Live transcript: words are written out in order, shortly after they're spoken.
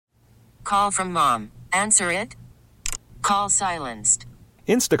call from mom. Answer it. Call silenced.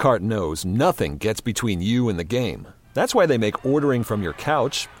 Instacart knows nothing gets between you and the game. That's why they make ordering from your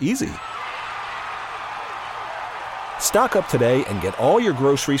couch easy. Stock up today and get all your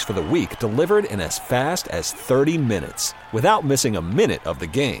groceries for the week delivered in as fast as 30 minutes without missing a minute of the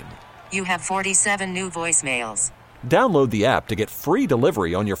game. You have 47 new voicemails. Download the app to get free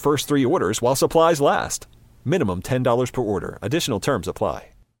delivery on your first 3 orders while supplies last. Minimum $10 per order. Additional terms apply.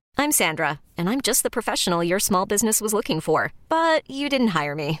 I'm Sandra, and I'm just the professional your small business was looking for. But you didn't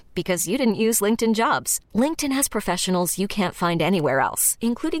hire me because you didn't use LinkedIn Jobs. LinkedIn has professionals you can't find anywhere else,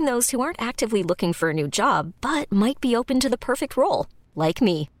 including those who aren't actively looking for a new job, but might be open to the perfect role, like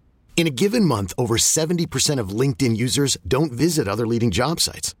me. In a given month, over 70% of LinkedIn users don't visit other leading job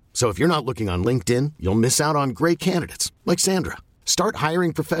sites. So if you're not looking on LinkedIn, you'll miss out on great candidates like Sandra. Start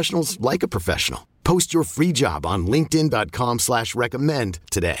hiring professionals like a professional. Post your free job on linkedin.com/recommend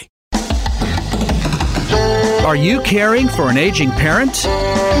today. Are you caring for an aging parent?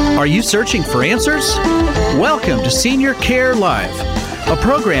 Are you searching for answers? Welcome to Senior Care Live, a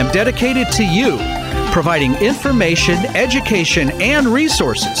program dedicated to you, providing information, education, and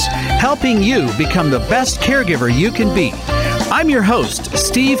resources, helping you become the best caregiver you can be. I'm your host,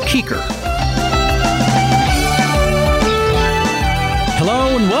 Steve Keeker.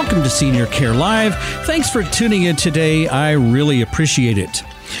 Hello and welcome to Senior Care Live. Thanks for tuning in today. I really appreciate it.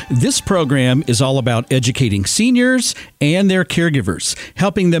 This program is all about educating seniors and their caregivers,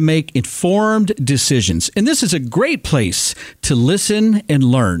 helping them make informed decisions. And this is a great place to listen and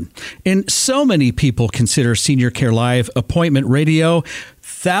learn. And so many people consider Senior Care Live appointment radio.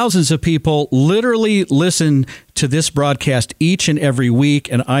 Thousands of people literally listen to this broadcast each and every week,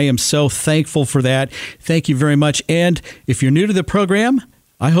 and I am so thankful for that. Thank you very much. And if you're new to the program,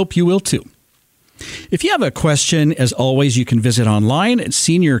 I hope you will too. If you have a question, as always, you can visit online at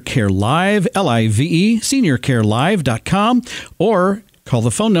Senior Care Live, Live, seniorcarelive.com, or call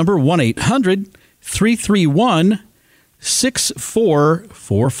the phone number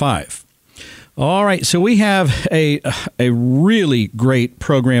 1-800-331-6445. All right, so we have a really great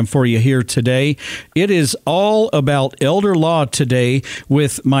program for you here today. It is all about elder law today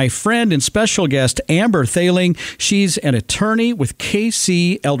with my friend and special guest, Amber Thailing. She's an attorney with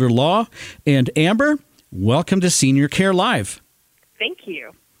KC Elder Law. And Amber, welcome to Senior Care Live. Thank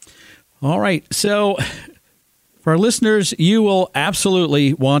you. All right, so for our listeners, you will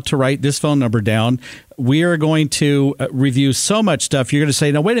absolutely want to write this phone number down. We are going to review so much stuff. You're going to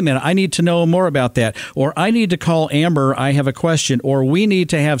say, no, wait a minute, I need to know more about that. Or I need to call Amber, I have a question. Or we need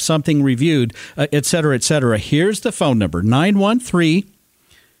to have something reviewed, et cetera, et cetera. Here's the phone number,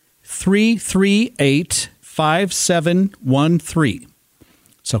 913-338-5713.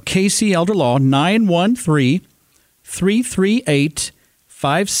 So KC Elder Law,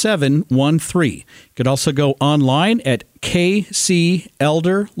 913-338-5713. You could also go online at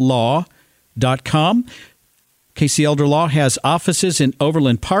kcelderlaw.com. KC Elder Law has offices in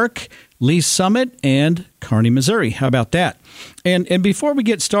Overland Park, Lee Summit, and Kearney, Missouri. How about that? And before we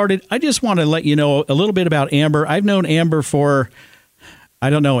get started, I just want to let you know a little bit about Amber. I've known Amber for, I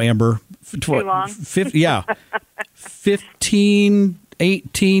don't know, Amber. Too long? 15,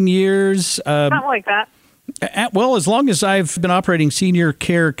 18 years. Something like that. Well, as long as I've been operating senior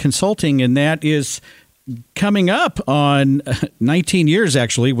care consulting, and that is coming up on 19 years,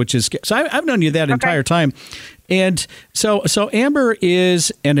 actually, which is, so I've known you that entire time. And so Amber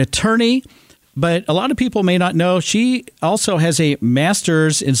is an attorney, but a lot of people may not know she also has a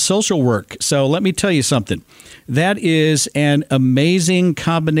master's in social work. So let me tell you something. That is an amazing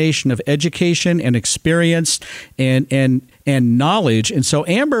combination of education and experience and knowledge. And so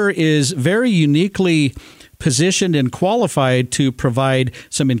Amber is very uniquely positioned and qualified to provide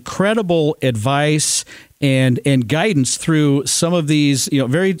some incredible advice and guidance through some of these,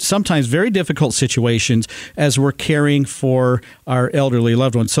 sometimes very difficult situations as we're caring for our elderly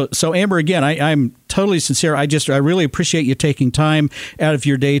loved ones. So Amber, again, I'm totally sincere. I really appreciate you taking time out of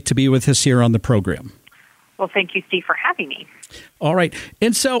your day to be with us here on the program. Well, thank you, Steve, for having me. All right.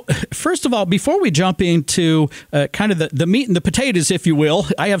 And so, first of all, before we jump into kind of the meat and the potatoes, if you will,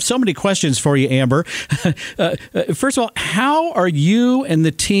 I have so many questions for you, Amber. First of all, how are you and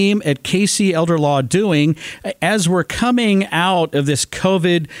the team at KC Elder Law doing as we're coming out of this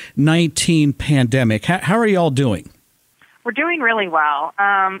COVID-19 pandemic? How are you all doing? We're doing really well.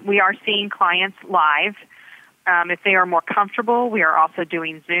 We are seeing clients live. If they are more comfortable, we are also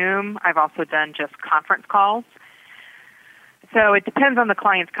doing Zoom. I've also done just conference calls. So it depends on the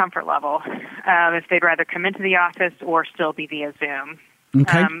client's comfort level, if they'd rather come into the office or still be via Zoom.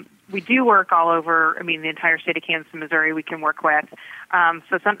 Okay. we do work all over, the entire state of Kansas and Missouri we can work with.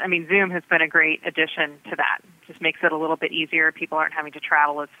 Zoom has been a great addition to that. Just makes it a little bit easier. People aren't having to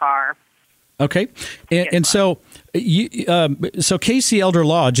travel as far. Okay. And so Casey Elder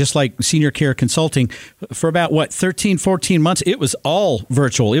Law, just like Senior Care Consulting, for about 13, 14 months, it was all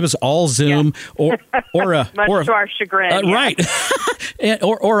virtual. It was all Zoom much to our chagrin. Right.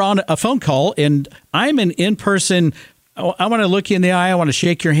 or on a phone call. And I'm an in-person. I want to look you in the eye. I want to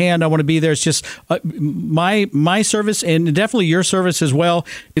shake your hand. I want to be there. It's just my service, and definitely your service as well.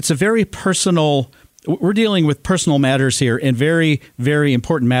 It's a very personal. We're dealing with personal matters here, and very, very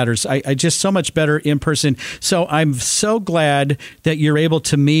important matters. I just so much better in person. So I'm so glad that you're able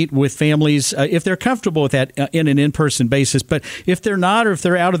to meet with families if they're comfortable with that in an in-person basis. But if they're not, or if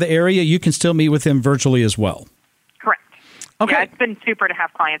they're out of the area, you can still meet with them virtually as well. Correct. Okay. Yeah, it's been super to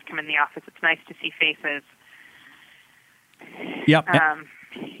have clients come in the office. It's nice to see faces. Yep. And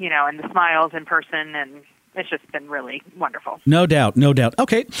the smiles in person, and it's just been really wonderful. No doubt.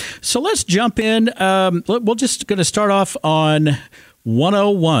 Okay, so let's jump in. We're just going to start off on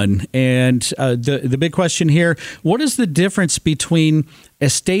 101. And the big question here, what is the difference between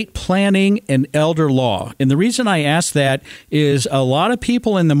estate planning and elder law? And the reason I ask that is a lot of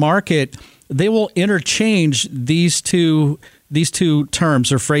people in the market, they will interchange these two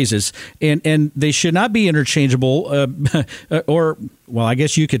terms or phrases, and they should not be interchangeable. I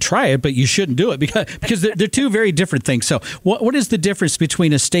guess you could try it, but you shouldn't do it because they're two very different things. So, what is the difference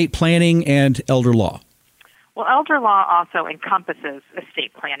between estate planning and elder law? Well, elder law also encompasses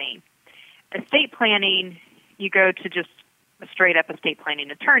estate planning. Estate planning, you go to just a straight up estate planning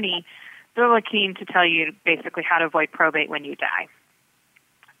attorney. They're looking to tell you basically how to avoid probate when you die.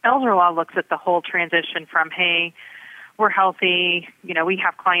 Elder law looks at the whole transition from, hey, we're healthy, we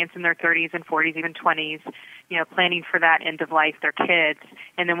have clients in their 30s and 40s, even 20s, planning for that end of life, their kids,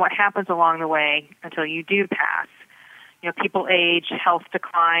 and then what happens along the way until you do pass. People age, health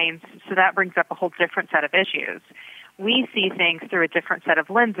declines, so that brings up a whole different set of issues. We see things through a different set of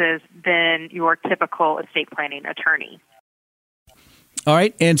lenses than your typical estate planning attorney. All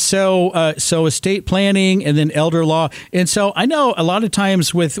right. And so estate planning and then elder law. And so I know a lot of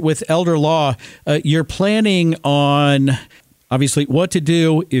times with elder law, you're planning on obviously what to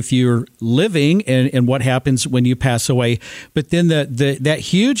do if you're living and what happens when you pass away. But then that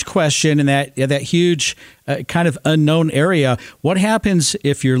huge question and that huge kind of unknown area, what happens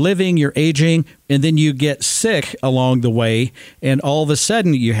if you're living, you're aging, and then you get sick along the way, and all of a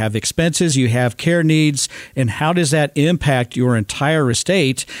sudden you have expenses, you have care needs, and how does that impact your entire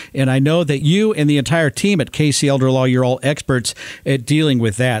estate? And I know that you and the entire team at Casey Elder Law, you're all experts at dealing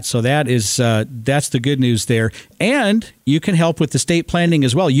with that. So that's the good news there. And you can help with estate planning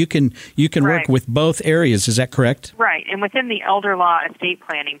as well. You can work with both areas. Is that correct? Right. And within the elder law estate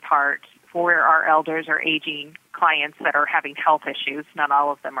planning part, for our elders or aging clients that are having health issues, not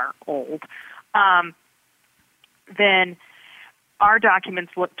all of them are old, then our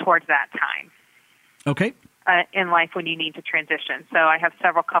documents look towards that time. Okay. In life when you need to transition. So I have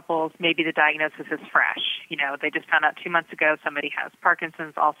several couples, maybe the diagnosis is fresh. They just found out 2 months ago somebody has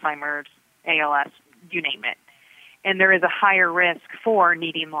Parkinson's, Alzheimer's, ALS, you name it. And there is a higher risk for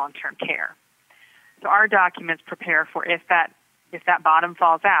needing long-term care. So our documents prepare for if that bottom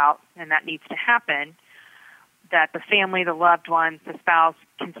falls out, and that needs to happen, that the family, the loved ones, the spouse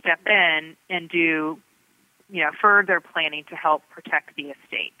can step in and do, further planning to help protect the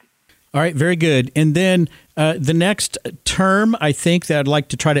estate. All right, very good. And then the next term, I think that I'd like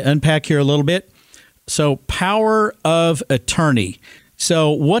to try to unpack here a little bit. So power of attorney.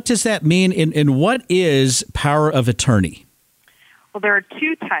 So what does that mean, and what is power of attorney? Well, there are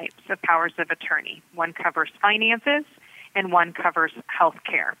two types of powers of attorney. One covers finances, and one covers health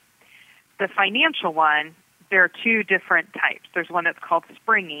care. The financial one, there are two different types. There's one that's called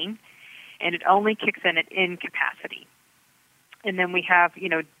springing, and it only kicks in at incapacity. And then we have,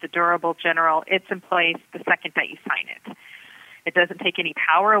 the durable general. It's in place the second that you sign it. It doesn't take any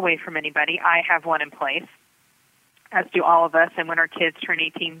power away from anybody. I have one in place, as do all of us. And when our kids turn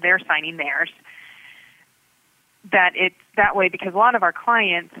 18, they're signing theirs. That it's that way because a lot of our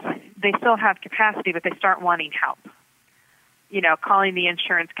clients, they still have capacity, but they start wanting help. Calling the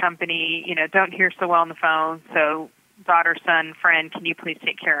insurance company, don't hear so well on the phone, so daughter, son, friend, can you please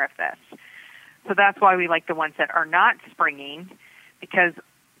take care of this? So that's why we like the ones that are not springing, because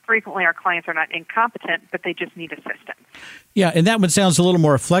frequently our clients are not incompetent, but they just need assistance. Yeah, and that one sounds a little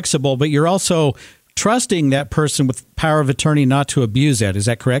more flexible, but you're also trusting that person with power of attorney not to abuse that. Is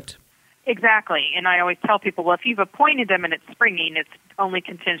that correct? Exactly. And I always tell people, well, if you've appointed them and it's springing, it's only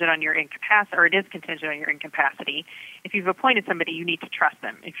contingent on your incapacity, or it is contingent on your incapacity. if you've appointed somebody, you need to trust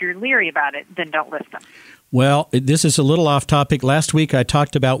them. If you're leery about it, then don't list them. Well, this is a little off topic. Last week, I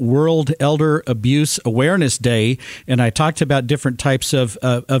talked about World Elder Abuse Awareness Day, and I talked about different types of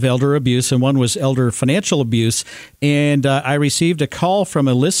elder abuse, and one was elder financial abuse. And I received a call from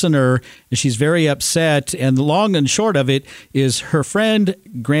a listener, and she's very upset. And the long and short of it is her friend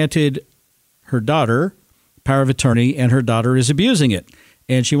granted her daughter power of attorney, and her daughter is abusing it.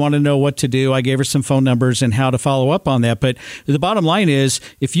 And she wanted to know what to do. I gave her some phone numbers and how to follow up on that. But the bottom line is,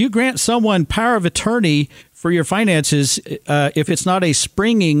 if you grant someone power of attorney for your finances, if it's not a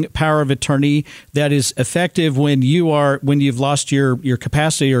springing power of attorney that is effective when you've lost your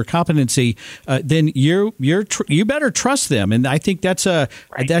capacity or competency, then you better trust them. And I think that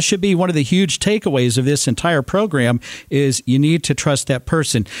should be one of the huge takeaways of this entire program is you need to trust that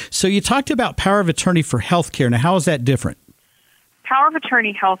person. So you talked about power of attorney for healthcare. Now, how is that different? Power of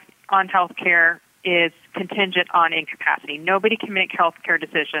attorney on health care is contingent on incapacity. Nobody can make health care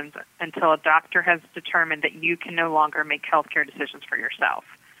decisions until a doctor has determined that you can no longer make health care decisions for yourself.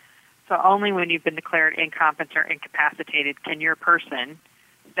 So only when you've been declared incompetent or incapacitated can your person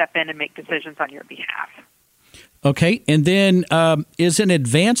step in and make decisions on your behalf. Okay, and then is an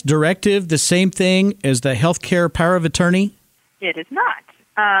advance directive the same thing as the health care power of attorney? It is not.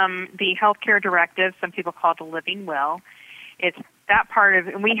 The health care directive, some people call it the living will, it's that part of,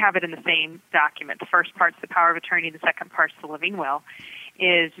 and we have it in the same document. The first part's the power of attorney, the second part's the living will,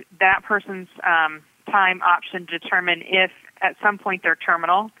 is that person's time option to determine if at some point they're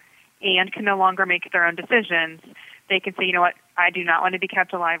terminal and can no longer make their own decisions. They can say, you know what, I do not want to be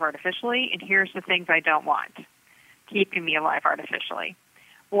kept alive artificially, and here's the things I don't want keeping me alive artificially.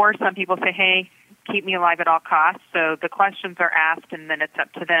 Or some people say, hey, keep me alive at all costs. So the questions are asked, and then it's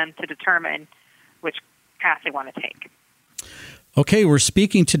up to them to determine which path they want to take. Okay, we're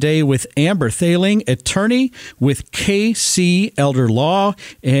speaking today with Amber Thailing, attorney with KC Elder Law.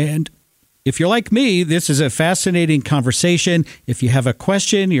 And if you're like me, this is a fascinating conversation. If you have a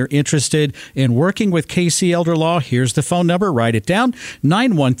question, you're interested in working with KC Elder Law, here's the phone number. Write it down,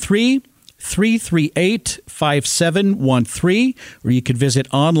 913-338-5713, or you could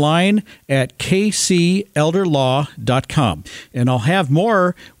visit online at kcelderlaw.com. And I'll have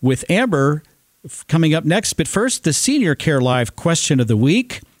more with Amber coming up next. But first, the Senior Care Live question of the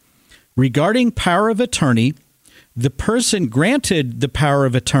week. Regarding power of attorney, the person granted the power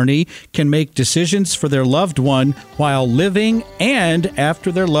of attorney can make decisions for their loved one while living and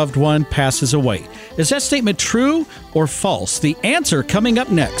after their loved one passes away. Is that statement true or false? The answer coming up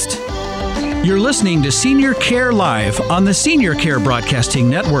next. You're listening to Senior Care Live on the Senior Care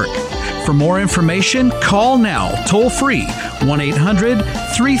Broadcasting Network. For more information, call now, toll free,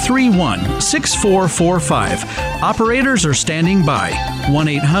 1-800-331-6445. Operators are standing by,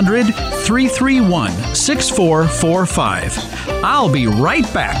 1-800-331-6445. I'll be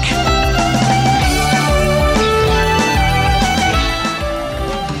right back.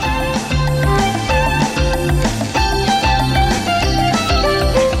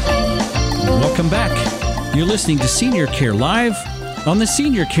 Welcome back. You're listening to Senior Care Live on the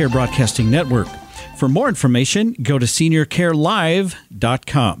Senior Care Broadcasting Network. For more information, go to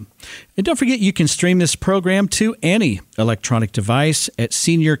seniorcarelive.com. And don't forget, you can stream this program to any electronic device at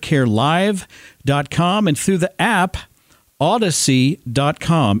seniorcarelive.com and through the app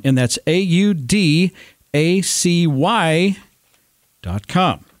Audacy.com. And that's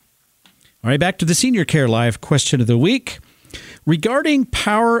AUDACY.com. All right, back to the Senior Care Live question of the week. Regarding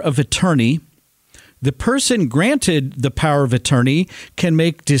power of attorney, the person granted the power of attorney can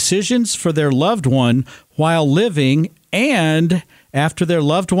make decisions for their loved one while living and after their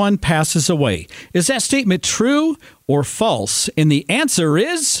loved one passes away. Is that statement true or false? And the answer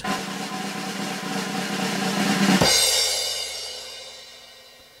is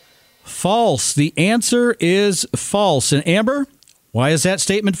false. The answer is false. And Amber, why is that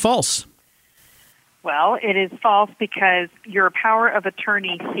statement false? Well, it is false because your power of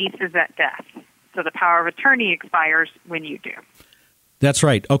attorney ceases at death. So the power of attorney expires when you do. That's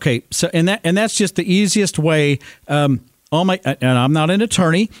right. Okay. So and that's just the easiest way. And I'm not an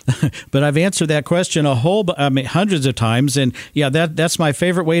attorney, but I've answered that question hundreds of times. And yeah, that's my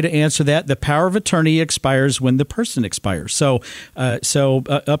favorite way to answer that. The power of attorney expires when the person expires. So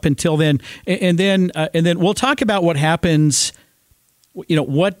up until then, and then we'll talk about what happens. You know,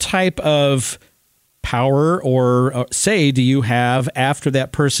 what type of power or say do you have after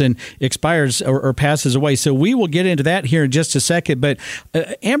that person expires or passes away? So we will get into that here in just a second. But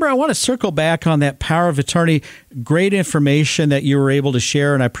Amber, I want to circle back on that power of attorney. Great information that you were able to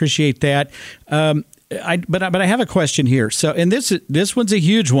share, and I appreciate that. But I have a question here. So, and this one's a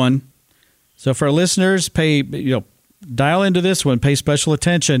huge one. So for our listeners, pay dial into this one, pay special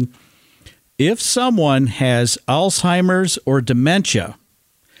attention. If someone has Alzheimer's or dementia,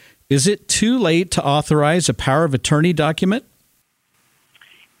 is it too late to authorize a power of attorney document?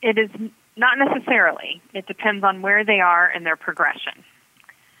 It is not necessarily. It depends on where they are in their progression.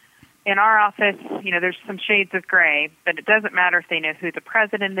 In our office, there's some shades of gray, but it doesn't matter if they know who the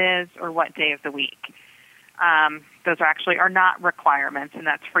president is or what day of the week. Those are not requirements, and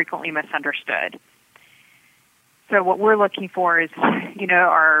that's frequently misunderstood. So what we're looking for is,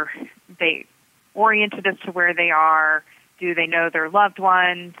 are they oriented as to where they are? Do they know their loved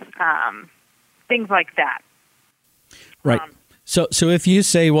ones? Things like that. Right. So if you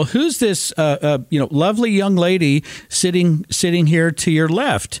say, well, who's this, lovely young lady sitting here to your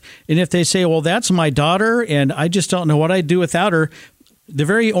left? And if they say, well, that's my daughter, and I just don't know what I'd do without her, they're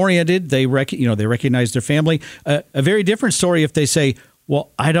very oriented. They recognize their family. A very different story if they say,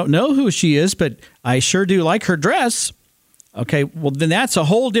 well, I don't know who she is, but I sure do like her dress. Okay, well, then that's a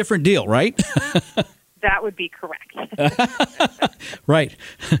whole different deal, right? That would be correct. Right.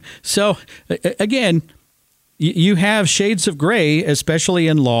 So, again, you have shades of gray, especially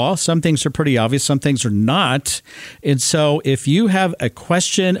in law. Some things are pretty obvious, some things are not. And so if you have a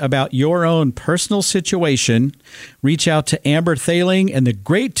question about your own personal situation, reach out to Amber Thailing and the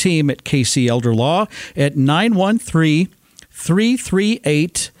great team at KC Elder Law at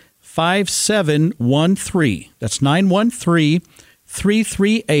 913-338-5713. That's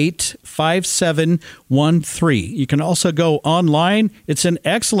 913-338-5713. You can also go online. It's an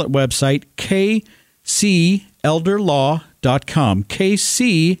excellent website, kcelderlaw.com,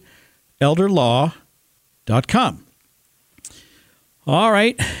 kcelderlaw.com. All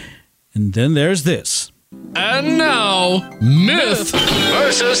right, and then there's this. And now, Myth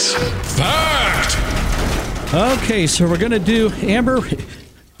versus Fact. Okay, so we're going to do, Amber,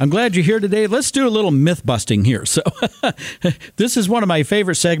 I'm glad you're here today. Let's do a little myth busting here. So this is one of my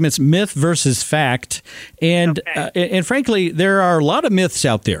favorite segments, Myth versus Fact. And and frankly, there are a lot of myths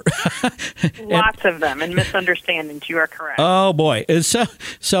out there. Lots of them, and misunderstandings. You are correct. Oh, boy. So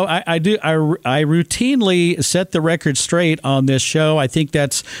I routinely set the record straight on this show. I think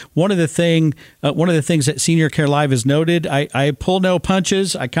that's one of the things that Senior Care Live has noted. I pull no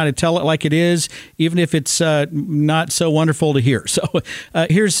punches. I kind of tell it like it is, even if it's not so wonderful to hear. So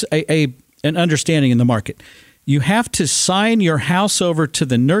here's an understanding in the market. You have to sign your house over to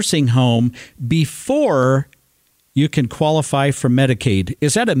the nursing home before you can qualify for Medicaid.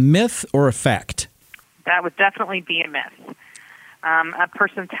 Is that a myth or a fact? That would definitely be a myth. A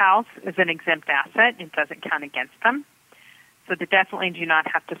person's house is an exempt asset. It doesn't count against them. So they definitely do not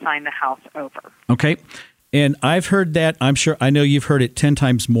have to sign the house over. Okay. And I've heard that. I know you've heard it 10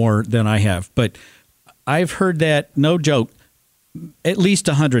 times more than I have, but I've heard that, no joke, at least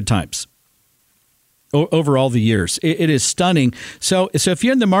 100 times over all the years. It is stunning. So if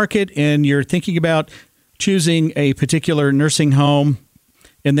you're in the market and you're thinking about choosing a particular nursing home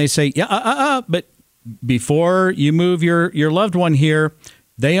and they say, but before you move your loved one here,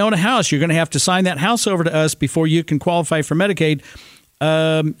 they own a house. You're going to have to sign that house over to us before you can qualify for Medicaid.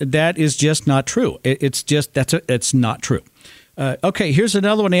 That is just not true. It's not true. Okay, here's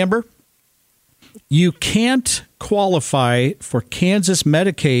another one, Amber. You can't qualify for Kansas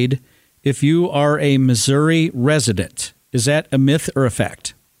Medicaid if you are a Missouri resident. Is that a myth or a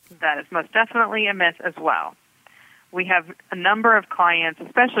fact? That is most definitely a myth as well. We have a number of clients,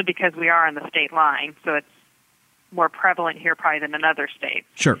 especially because we are on the state line, so it's more prevalent here probably than in other states.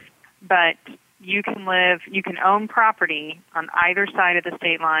 Sure. But you can own property on either side of the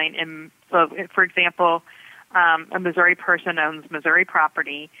state line. And so, for example, a Missouri person owns Missouri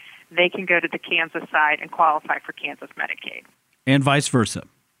property. They can go to the Kansas side and qualify for Kansas Medicaid. And vice versa.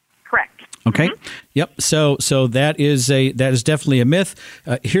 Correct. Okay. Mm-hmm. Yep. So that is definitely a myth.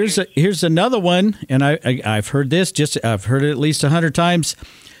 Here's another one, and I've heard this. I've heard it at least 100 times.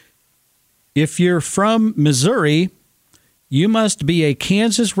 If you're from Missouri, you must be a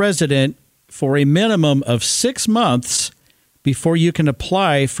Kansas resident for a minimum of 6 months before you can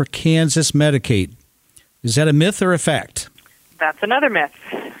apply for Kansas Medicaid. Is that a myth or a fact? That's another myth.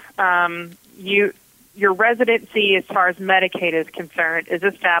 Your residency, as far as Medicaid is concerned, is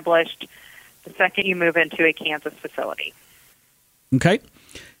established the second you move into a Kansas facility. Okay,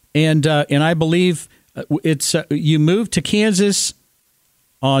 and I believe it's you move to Kansas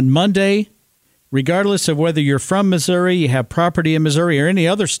on Monday, regardless of whether you're from Missouri, you have property in Missouri, or any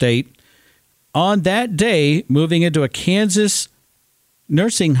other state. On that day, moving into a Kansas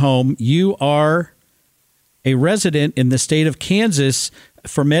nursing home, you are a resident in the state of Kansas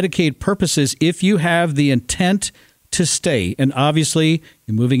for Medicaid purposes if you have the intent to stay. And obviously,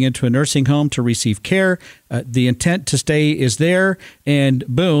 You're moving into a nursing home to receive care. The intent to stay is there, and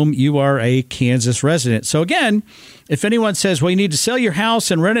boom, you are a Kansas resident. So again, if anyone says, well, you need to sell your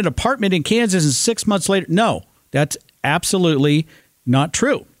house and rent an apartment in Kansas and 6 months later, no, that's absolutely not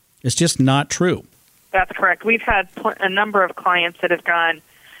true. It's just not true. That's correct. We've had a number of clients that have gone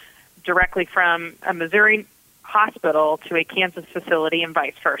directly from a Missouri hospital to a Kansas facility and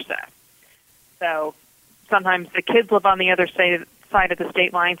vice versa. So sometimes the kids live on the other side of the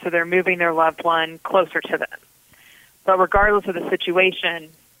state line, so they're moving their loved one closer to them. But regardless of the situation,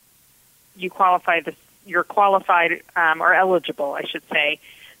 you're qualified or eligible, I should say,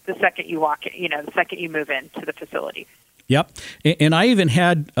 the second you the second you move into the facility. Yep. And I even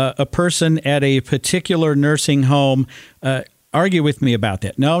had a person at a particular nursing home argue with me about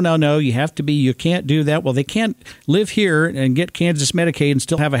that. No, you can't do that. Well, they can't live here and get Kansas Medicaid and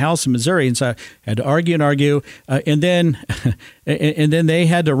still have a house in Missouri. And so I had to argue. And then they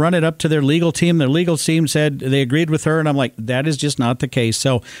had to run it up to their legal team. Their legal team said they agreed with her. And I'm like, that is just not the case.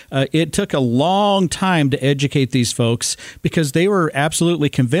 So it took a long time to educate these folks because they were absolutely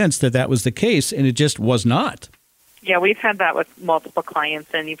convinced that that was the case, and it just was not. Yeah, we've had that with multiple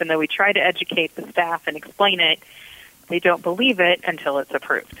clients, and even though we try to educate the staff and explain it, they don't believe it until it's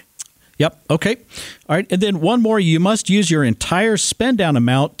approved. Yep. Okay. All right. And then one more, you must use your entire spend down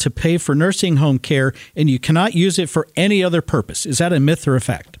amount to pay for nursing home care, and you cannot use it for any other purpose. Is that a myth or a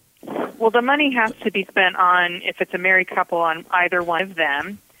fact? Well, the money has to be spent on, if it's a married couple, on either one of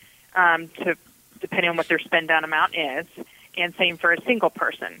them, depending on what their spend down amount is. And same for a single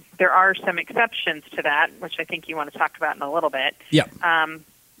person. There are some exceptions to that, which I think you want to talk about in a little bit. Yeah.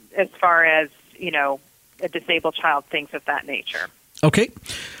 As far as, a disabled child, things of that nature. Okay.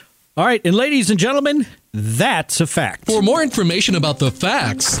 All right. And ladies and gentlemen, that's a fact. For more information about the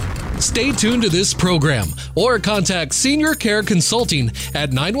facts, stay tuned to this program or contact Senior Care Consulting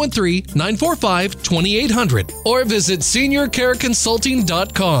at 913-945-2800 or visit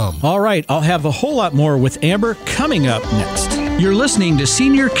seniorcareconsulting.com. All right. I'll have a whole lot more with Amber coming up next. You're listening to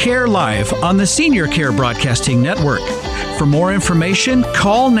Senior Care Live on the Senior Care Broadcasting Network. For more information,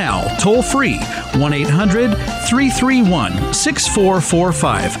 call now, toll free,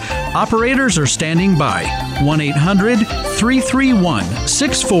 1-800-331-6445. Operators are standing by,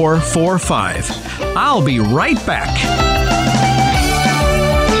 1-800-331-6445. I'll be right back.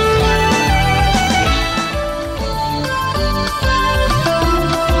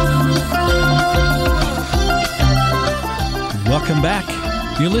 Welcome back.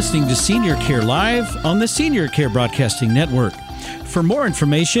 You're listening to Senior Care Live on the Senior Care Broadcasting Network. For more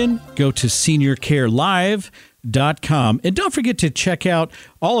information, go to seniorcarelive.com. And don't forget to check out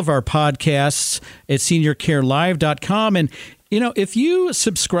all of our podcasts at seniorcarelive.com. And, if you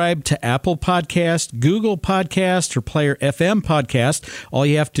subscribe to Apple Podcast, Google Podcast, or Player FM Podcast, all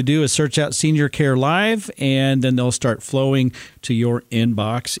you have to do is search out Senior Care Live, and then they'll start flowing to your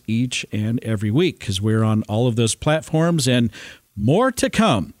inbox each and every week because we're on all of those platforms and more to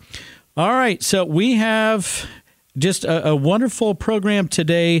come. All right, so we have just a wonderful program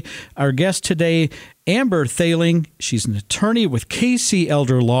today. Our guest today, Amber Thailing. She's an attorney with KC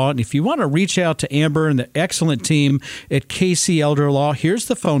Elder Law. And if you want to reach out to Amber and the excellent team at KC Elder Law, here's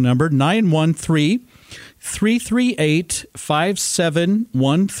the phone number,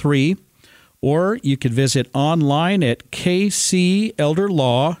 913-338-5713. Or you could visit online at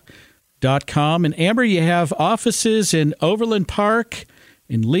kcelderlaw.com. And Amber, you have offices in Overland Park,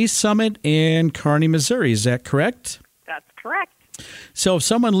 in Lee Summit, and Kearney, Missouri. Is that correct? That's correct. So if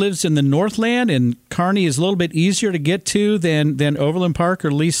someone lives in the Northland and Kearney is a little bit easier to get to than Overland Park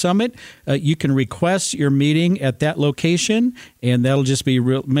or Lee Summit, you can request your meeting at that location, and that'll just be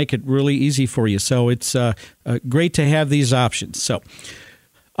make it really easy for you. So it's great to have these options. So,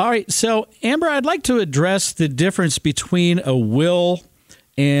 all right. So, Amber, I'd like to address the difference between a will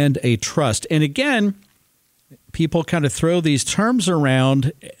and a trust. And again, people kind of throw these terms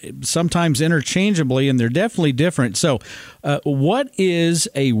around, sometimes interchangeably, and they're definitely different. So what is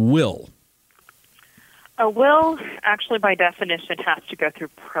a will? A will, actually, by definition, has to go through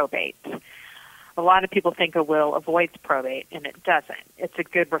probate. A lot of people think a will avoids probate, and it doesn't. It's a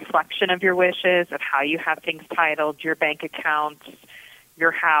good reflection of your wishes, of how you have things titled, your bank accounts,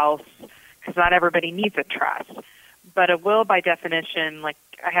 your house, because not everybody needs a trust. But a will, by definition, like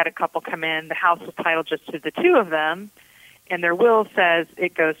I had a couple come in, the house was titled just to the two of them, and their will says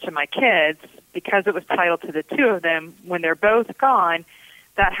it goes to my kids. Because it was titled to the two of them, when they're both gone,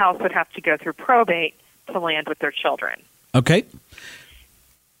 that house would have to go through probate to land with their children. Okay.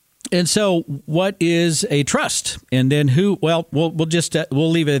 And so what is a trust? And then who, well, we'll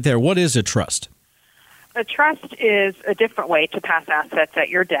leave it there. What is a trust? A trust is a different way to pass assets at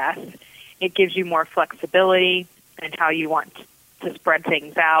your death. It gives you more flexibility in how you want to spread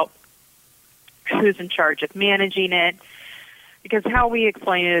things out, who's in charge of managing it. Because how we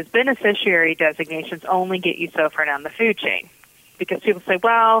explain it is beneficiary designations only get you so far down the food chain. Because people say,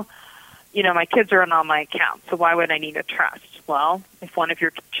 well, my kids are on all my accounts, so why would I need a trust? Well, if one of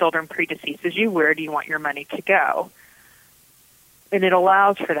your children predeceases you, where do you want your money to go? And it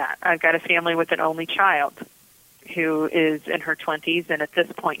allows for that. I've got a family with an only child who is in her 20s and at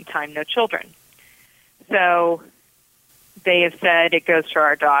this point in time, no children. So they have said it goes to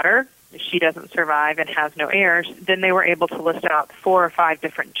our daughter. If she doesn't survive and has no heirs, then they were able to list out 4 or 5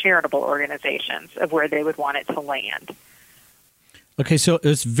 different charitable organizations of where they would want it to land. Okay, so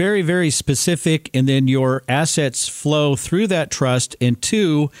it's very, very specific, and then your assets flow through that trust, and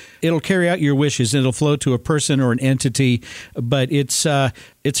 2, it'll carry out your wishes. It'll flow to a person or an entity, but it's a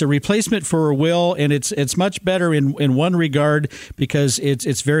replacement for a will, and it's much better in one regard because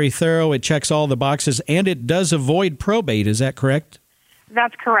it's very thorough. It checks all the boxes, and it does avoid probate. Is that correct?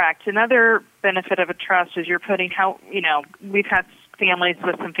 That's correct. Another benefit of a trust is you're putting we've had families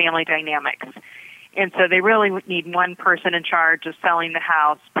with some family dynamics. And so they really need one person in charge of selling the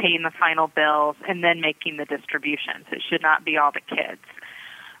house, paying the final bills, and then making the distributions. It should not be all the kids.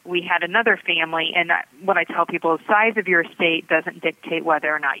 We had another family, and what I tell people is the size of your estate doesn't dictate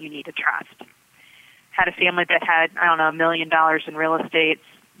whether or not you need a trust. Had a family that had, $1 million in real estate,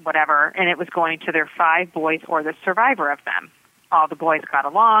 whatever, and it was going to their 5 boys or the survivor of them. All the boys got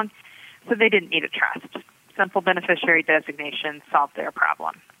along, so they didn't need a trust. Simple beneficiary designation solved their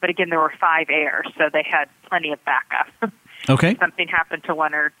problem. But again, there were 5 heirs, so they had plenty of backup. Okay. Something happened to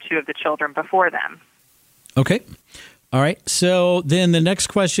 1 or 2 of the children before them. Okay. All right. So then the next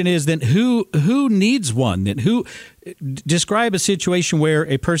question is then who needs one? Then describe a situation where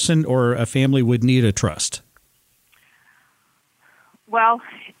a person or a family would need a trust. Well,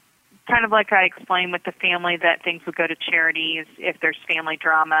 kind of like I explained with the family that things would go to charities if there's family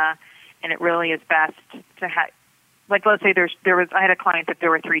drama. And it really is best to have, like, let's say I had a client that there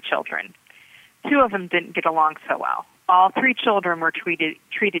were 3 children. 2 of them didn't get along so well. All 3 children were treated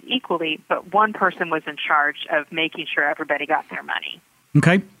equally, but one person was in charge of making sure everybody got their money.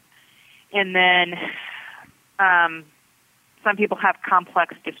 Okay. And then some people have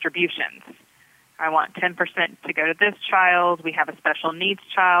complex distributions. I want 10% to go to this child. We have a special needs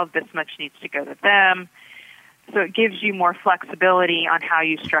child. This much needs to go to them. So it gives you more flexibility on how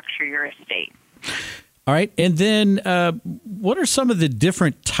you structure your estate. All right. And then what are some of the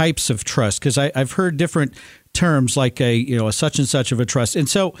different types of trust? Because I've heard different terms like a such and such of a trust. And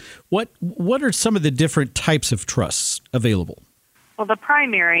so what are some of the different types of trusts available? Well, the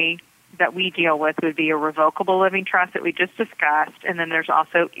primary that we deal with would be a revocable living trust that we just discussed, and then there's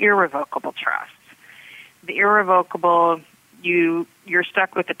also irrevocable trusts. The irrevocable, you're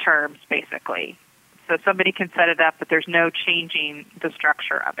stuck with the terms, basically. So somebody can set it up, but there's no changing the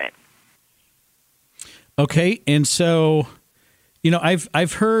structure of it. Okay, and so,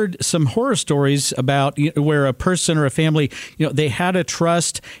 I've heard some horror stories about where a person or a family, they had a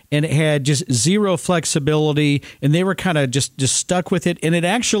trust and it had just zero flexibility, and they were kind of just stuck with it. And it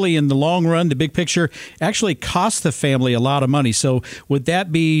actually, in the long run, the big picture, actually cost the family a lot of money. So would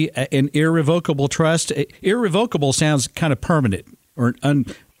that be an irrevocable trust? Irrevocable sounds kind of permanent or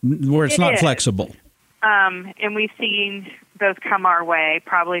where it's not flexible. And we've seen those come our way,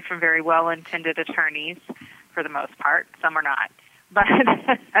 probably from very well-intended attorneys, for the most part. Some are not. But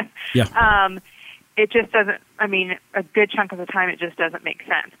it just doesn't, a good chunk of the time it just doesn't make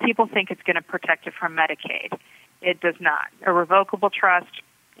sense. People think it's going to protect it from Medicaid. It does not. A revocable trust,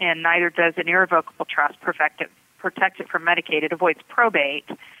 and neither does an irrevocable trust, protect it from Medicaid. It avoids probate,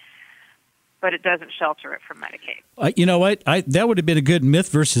 but it doesn't shelter it from Medicaid. You know what? That would have been a good myth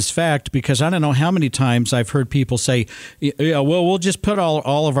versus fact, because I don't know how many times I've heard people say, well, we'll just put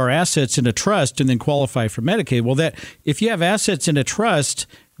all of our assets in a trust and then qualify for Medicaid. Well, that if you have assets in a trust,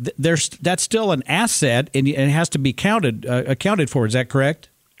 that's still an asset, and it has to be accounted for. Is that correct?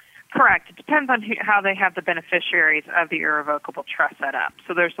 Correct. It depends on how they have the beneficiaries of the irrevocable trust set up.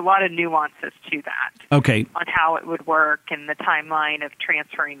 So there's a lot of nuances to that. Okay. On how it would work and the timeline of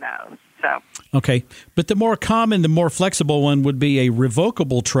transferring those. Okay. But the more common, the more flexible one would be a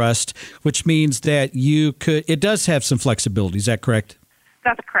revocable trust, which means that it does have some flexibility. Is that correct?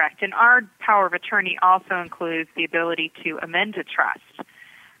 That's correct. And our power of attorney also includes the ability to amend a trust.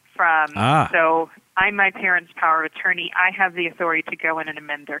 So I'm my parents' power of attorney. I have the authority to go in and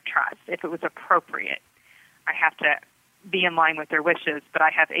amend their trust if it was appropriate. I have to be in line with their wishes, but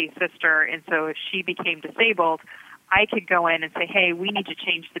I have a sister, and so if she became disabled, I could go in and say, hey, we need to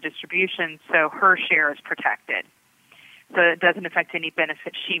change the distribution so her share is protected, so it doesn't affect any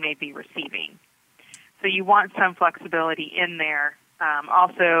benefit she may be receiving. So you want some flexibility in there.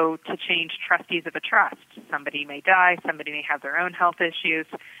 Also, to change trustees of a trust. Somebody may die, somebody may have their own health issues.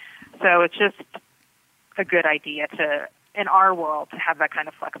 So it's just a good idea in our world, to have that kind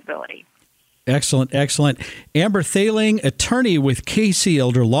of flexibility. Excellent, excellent. Amber Thailing, attorney with KC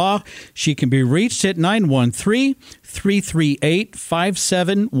Elder Law. She can be reached at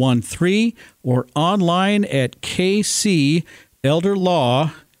 913-338-5713 or online at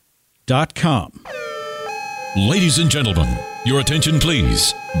kcelderlaw.com. Ladies and gentlemen, your attention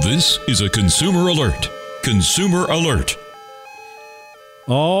please. This is a consumer alert. Consumer alert.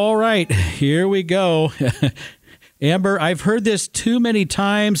 All right, here we go. Amber, I've heard this too many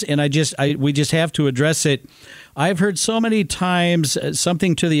times, and we just have to address it. I've heard so many times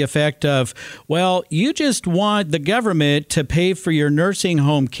something to the effect of, well, you just want the government to pay for your nursing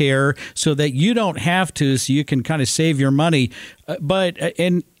home care so that you don't have to, so you can kind of save your money.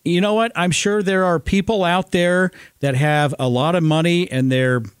 And you know what? I'm sure there are people out there that have a lot of money and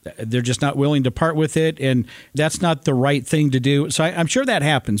they're just not willing to part with it, and that's not the right thing to do. So I'm sure that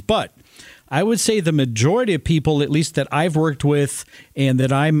happens, but I would say the majority of people, at least that I've worked with and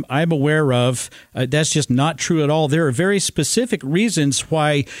that I'm aware of, that's just not true at all. There are very specific reasons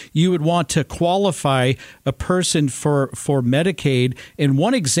why you would want to qualify a person for Medicaid. And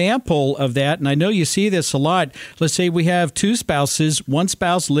one example of that, and I know you see this a lot, let's say we have two spouses. One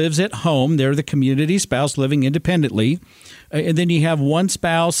spouse lives at home. They're the community spouse living independently. And then you have one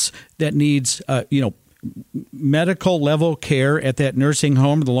spouse that needs, medical level care at that nursing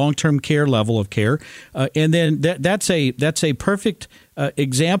home, the long-term care level of care, and then that's a perfect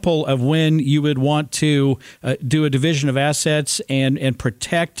example of when you would want to do a division of assets and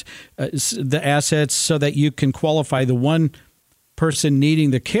protect the assets so that you can qualify the one person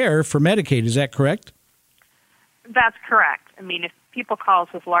needing the care for Medicaid. Is that correct? That's correct. I mean, if people call us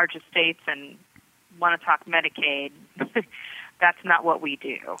with large estates and want to talk Medicaid, that's not what we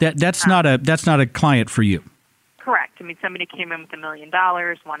do. That's not a client for you. Correct. I mean, somebody came in with $1 million,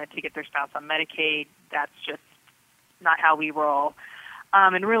 wanted to get their spouse on Medicaid. That's just not how we roll,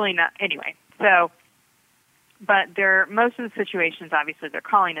 and really not. Anyway, so, but most of the situations, obviously, they're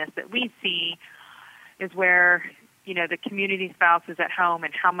calling us that we see is where the community spouse is at home,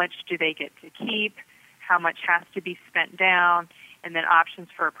 and how much do they get to keep, how much has to be spent down, and then options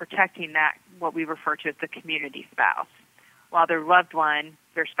for protecting that, what we refer to as the community spouse, while their loved one,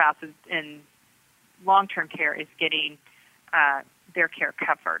 their spouse is in long-term care, is getting their care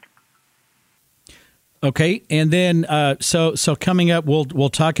covered. Okay, and then so coming up, we'll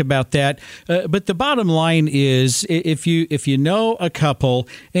talk about that. But the bottom line is, if you know a couple,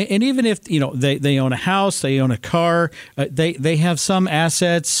 and even if they own a house, they own a car, they have some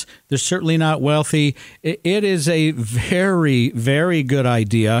assets, they're certainly not wealthy. It is a very, very good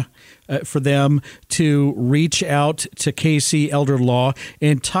idea for them to reach out to KC Elder Law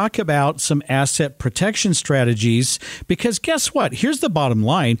and talk about some asset protection strategies, because guess what? Here's the bottom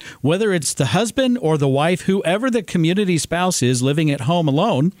line. Whether it's the husband or the wife, whoever the community spouse is living at home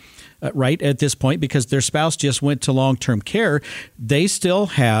alone, right at this point, because their spouse just went to long-term care, they still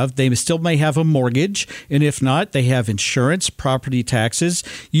may have a mortgage, and if not, they have insurance, property taxes,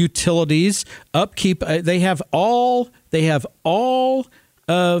 utilities, upkeep. They have all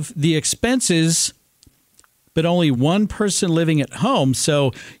of the expenses, but only one person living at home.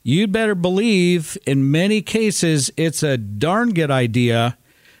 So you'd better believe in many cases it's a darn good idea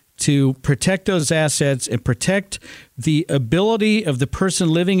to protect those assets and protect the ability of the person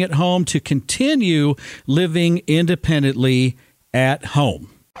living at home to continue living independently at home.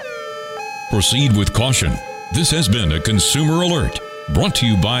 Proceed with caution. This has been a Consumer Alert, brought to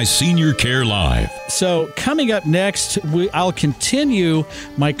you by Senior Care Live. So coming up next, I'll continue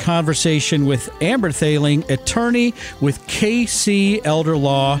my conversation with Amber Thailing, attorney with KC Elder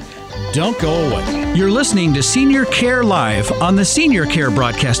Law. Don't go away. You're listening to Senior Care Live on the Senior Care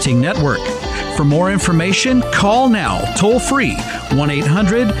Broadcasting Network. For more information, call now, toll free,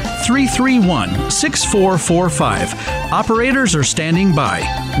 1-800-331-6445. Operators are standing by,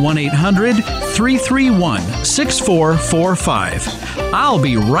 1-800-331-6445. I'll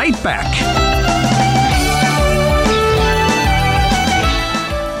be right back.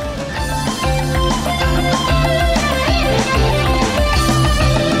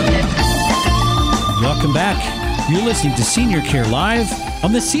 Welcome back. You're listening to Senior Care Live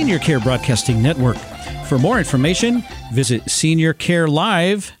on the Senior Care Broadcasting Network. For more information, visit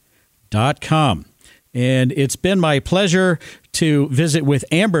seniorcarelive.com. And it's been my pleasure to visit with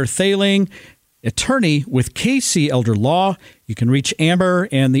Amber Thailing, attorney with KC Elder Law. You can reach Amber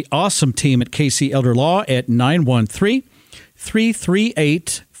and the awesome team at KC Elder Law at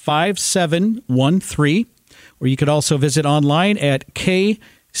 913-338-5713. Or you could also visit online at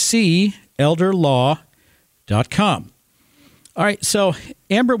kcelderlaw.com. All right, so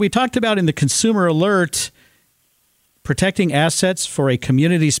Amber, we talked about in the Consumer Alert protecting assets for a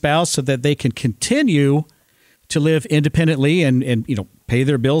community spouse so that they can continue to live independently and pay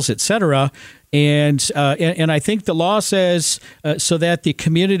their bills, et cetera. And I think the law says so that the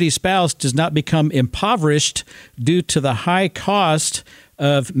community spouse does not become impoverished due to the high cost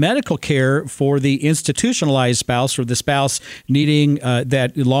of medical care for the institutionalized spouse or the spouse needing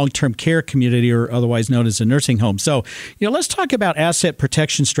that long-term care community, or otherwise known as a nursing home. So, let's talk about asset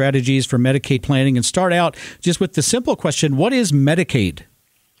protection strategies for Medicaid planning and start out just with the simple question, what is Medicaid?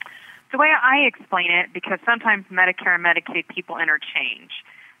 The way I explain it, because sometimes Medicare and Medicaid people interchange.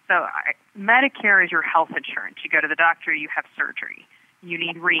 So Medicare is your health insurance. You go to the doctor, you have surgery. You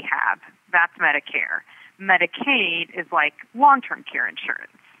need rehab. That's Medicare. Medicaid is like long-term care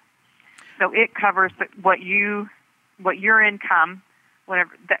insurance. So it covers what your income,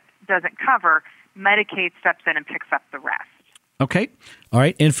 whatever that doesn't cover, Medicaid steps in and picks up the rest. Okay. All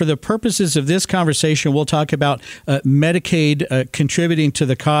right. And for the purposes of this conversation, we'll talk about Medicaid contributing to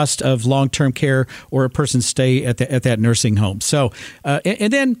the cost of long-term care or a person's stay at that nursing home. So,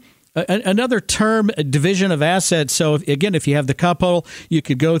 and then another term, division of assets. So, if you have the couple, you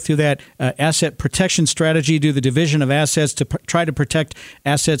could go through that asset protection strategy, do the division of assets to try to protect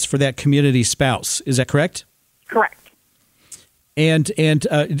assets for that community spouse. Is that correct? Correct. And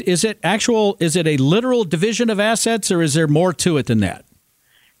is it a literal division of assets, or is there more to it than that?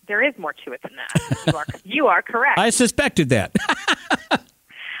 There is more to it than that. You are correct. I suspected that.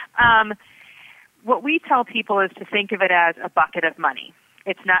 What we tell people is to think of it as a bucket of money.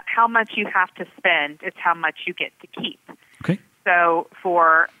 It's not how much you have to spend, it's how much you get to keep. Okay. So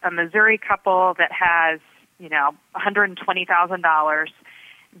for a Missouri couple that has, $120,000,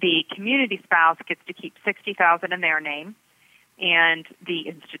 the community spouse gets to keep $60,000 in their name, and the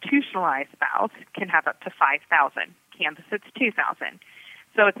institutionalized spouse can have up to $5,000. Kansas, it's $2,000.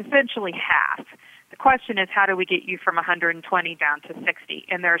 So it's essentially half. The question is, how do we get you from 120 down to 60?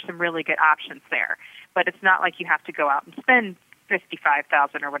 And there are some really good options there. But it's not like you have to go out and spend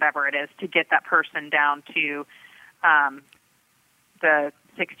 $55,000 or whatever it is to get that person down to the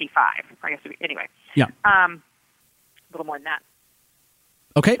 65. I guess anyway. Yeah. A little more than that.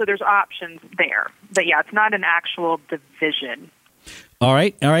 Okay. So there's options there, but yeah, it's not an actual division. All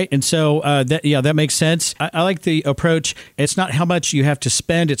right. And so that makes sense. I like the approach. It's not how much you have to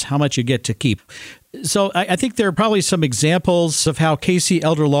spend; it's how much you get to keep. So I think there are probably some examples of how KC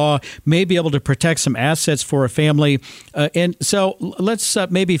Elder Law may be able to protect some assets for a family. And so let's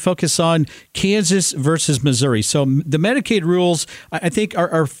maybe focus on Kansas versus Missouri. So the Medicaid rules, I think,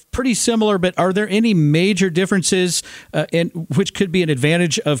 are pretty similar, but are there any major differences which could be an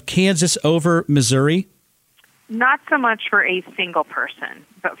advantage of Kansas over Missouri? Not so much for a single person,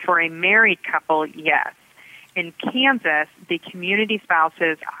 but for a married couple, yes. In Kansas, the community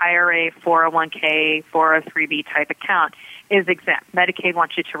spouse's IRA, 401k, 403b type account is exempt. Medicaid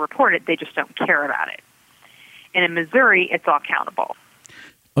wants you to report it. They just don't care about it. And in Missouri, it's all countable.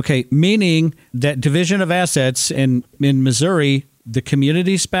 Okay, meaning that division of assets in Missouri, the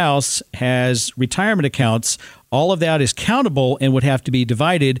community spouse has retirement accounts. All of that is countable and would have to be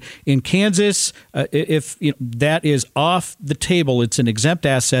divided. In Kansas, if that is off the table, it's an exempt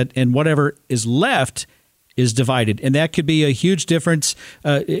asset, and whatever is left is divided. And that could be a huge difference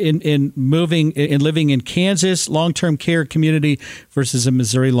in moving and living in Kansas long-term care community versus a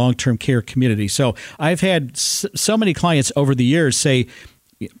Missouri long-term care community. So I've had so many clients over the years say,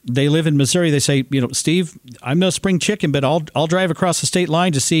 they live in Missouri. They say, Steve, I'm no spring chicken, but I'll drive across the state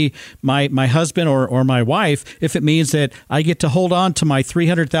line to see my husband or my wife if it means that I get to hold on to my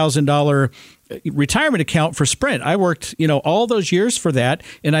 $300,000 retirement account for Sprint. I worked, all those years for that,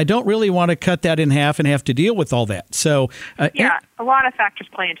 and I don't really want to cut that in half and have to deal with all that. So, a lot of factors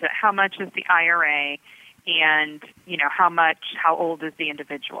play into it. How much is the IRA, and how old is the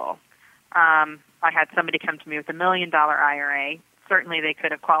individual? I had somebody come to me with $1 million IRA. Certainly, they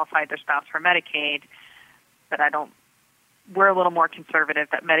could have qualified their spouse for Medicaid, but we're a little more conservative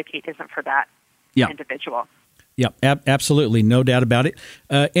that Medicaid isn't for that individual. Yeah, absolutely. No doubt about it.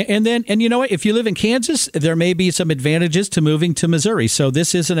 And you know what? If you live in Kansas, there may be some advantages to moving to Missouri. So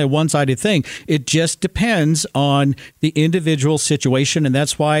this isn't a one-sided thing. It just depends on the individual situation. And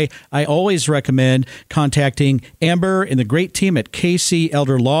that's why I always recommend contacting Amber and the great team at KC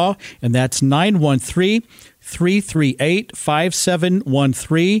Elder Law. And that's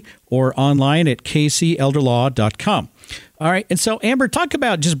 913-338-5713 or online at kcelderlaw.com. All right. And so, Amber, talk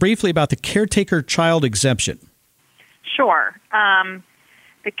about just briefly about the caretaker child exemption. Sure.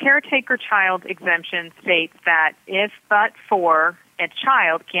 The caretaker child exemption states that if but for a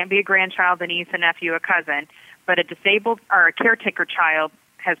child, can't be a grandchild, a niece, a nephew, a cousin, but a disabled or a caretaker child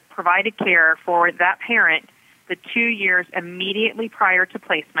has provided care for that parent the 2 years immediately prior to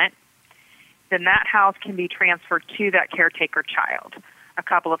placement, then that house can be transferred to that caretaker child. A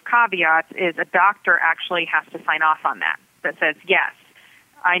couple of caveats is a doctor actually has to sign off on that says, yes,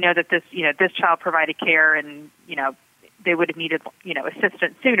 I know that this child provided care and, they would have needed,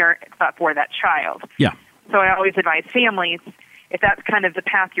 assistance sooner but for that child. Yeah. So I always advise families, if that's kind of the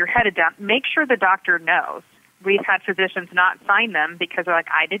path you're headed down, make sure the doctor knows. We've had physicians not sign them because they're like,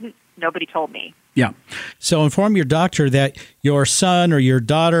 nobody told me. Yeah. So inform your doctor that your son or your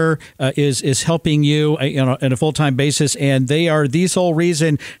daughter is helping you on a full-time basis, and they are the sole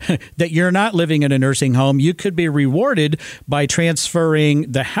reason that you're not living in a nursing home. You could be rewarded by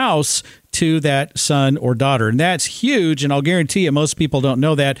transferring the house to that son or daughter. And that's huge, and I'll guarantee you most people don't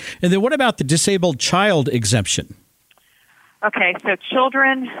know that. And then what about the disabled child exemption? Okay, so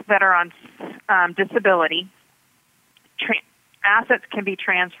children that are on disability, assets can be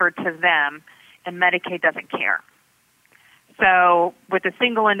transferred to them, and Medicaid doesn't care. So with a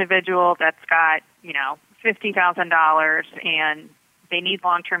single individual that's got, $50,000 and they need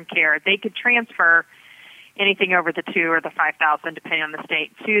long-term care, they could transfer anything over the $2,000 or the $5,000, depending on the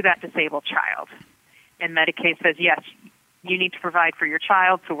state, to that disabled child. And Medicaid says, yes, you need to provide for your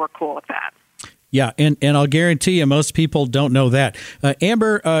child, so we're cool with that. Yeah, and I'll guarantee you most people don't know that.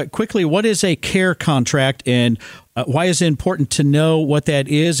 Amber, quickly, what is a care contract, and why is it important to know what that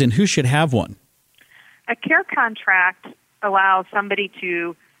is, and who should have one? A care contract allows somebody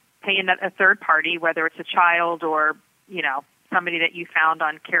to pay a third party, whether it's a child or, somebody that you found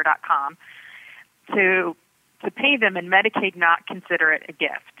on care.com, to pay them, and Medicaid not consider it a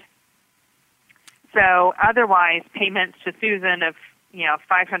gift. So otherwise, payments to Susan of,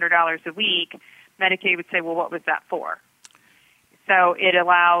 $500 a week, Medicaid would say, well, what was that for? So it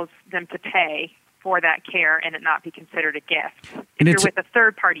allows them to pay for that care and it not be considered a gift. If you're with a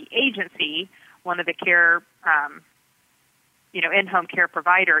third-party agency, one of the care, in-home care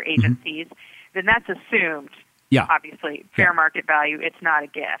provider agencies, then that's assumed. Yeah. Obviously, fair market value, it's not a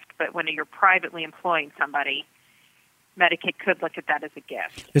gift. But when you're privately employing somebody, Medicaid could look at that as a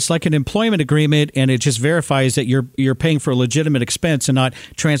gift. It's like an employment agreement, and it just verifies that you're paying for a legitimate expense and not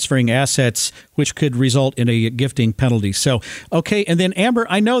transferring assets, which could result in a gifting penalty. So, okay, and then Amber,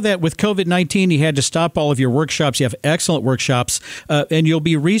 I know that with COVID-19, you had to stop all of your workshops. You have excellent workshops, and you'll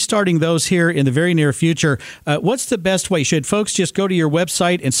be restarting those here in the very near future. What's the best way? Should folks just go to your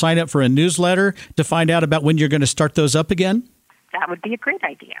website and sign up for a newsletter to find out about when you're going to start those up again? That would be a great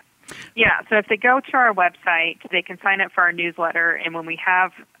idea. Yeah, so if they go to our website, they can sign up for our newsletter, and when we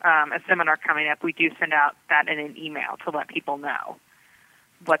have a seminar coming up, we do send out that in an email to let people know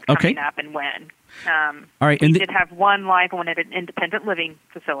what's coming up and when. All right, we did have one live one at an independent living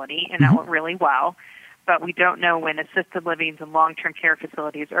facility, and that went really well, but we don't know when assisted livings and long-term care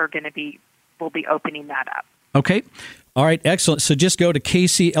facilities we'll be opening that up. Okay. All right. Excellent. So just go to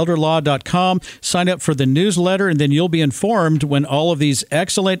kcelderlaw.com, sign up for the newsletter, and then you'll be informed when all of these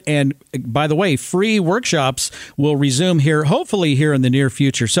excellent and, by the way, free workshops will resume here, hopefully here in the near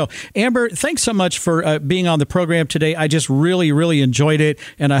future. So, Amber, thanks so much for being on the program today. I just really, really enjoyed it,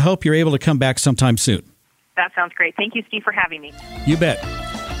 and I hope you're able to come back sometime soon. That sounds great. Thank you, Steve, for having me. You bet.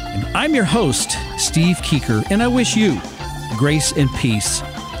 And I'm your host, Steve Keeker, and I wish you grace and peace.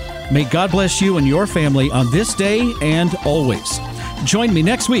 May God bless you and your family on this day and always. Join me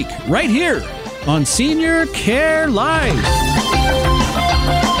next week right here on Senior Care Live.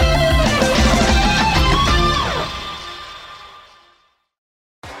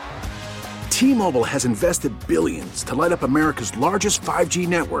 T-Mobile has invested billions to light up America's largest 5G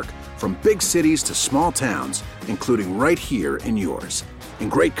network, from big cities to small towns, including right here in yours. And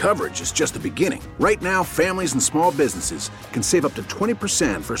great coverage is just the beginning. Right now, families and small businesses can save up to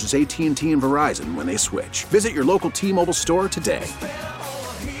 20% versus AT&T and Verizon when they switch. Visit your local T-Mobile store today.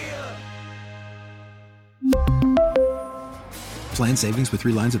 Plan savings with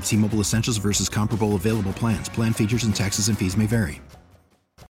 3 lines of T-Mobile Essentials versus comparable available plans. Plan features and taxes and fees may vary.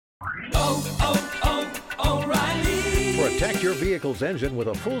 O'Reilly. Protect your vehicle's engine with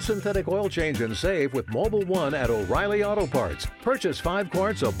a full synthetic oil change and save with Mobil 1 at O'Reilly Auto Parts. Purchase 5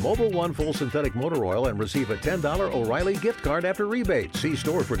 quarts of Mobil 1 full synthetic motor oil and receive a $10 O'Reilly gift card after rebate. See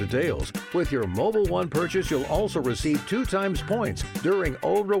store for details. With your Mobil 1 purchase, you'll also receive 2 times points during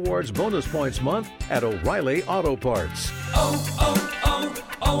Old Rewards Bonus Points Month at O'Reilly Auto Parts.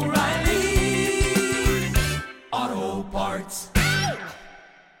 O'Reilly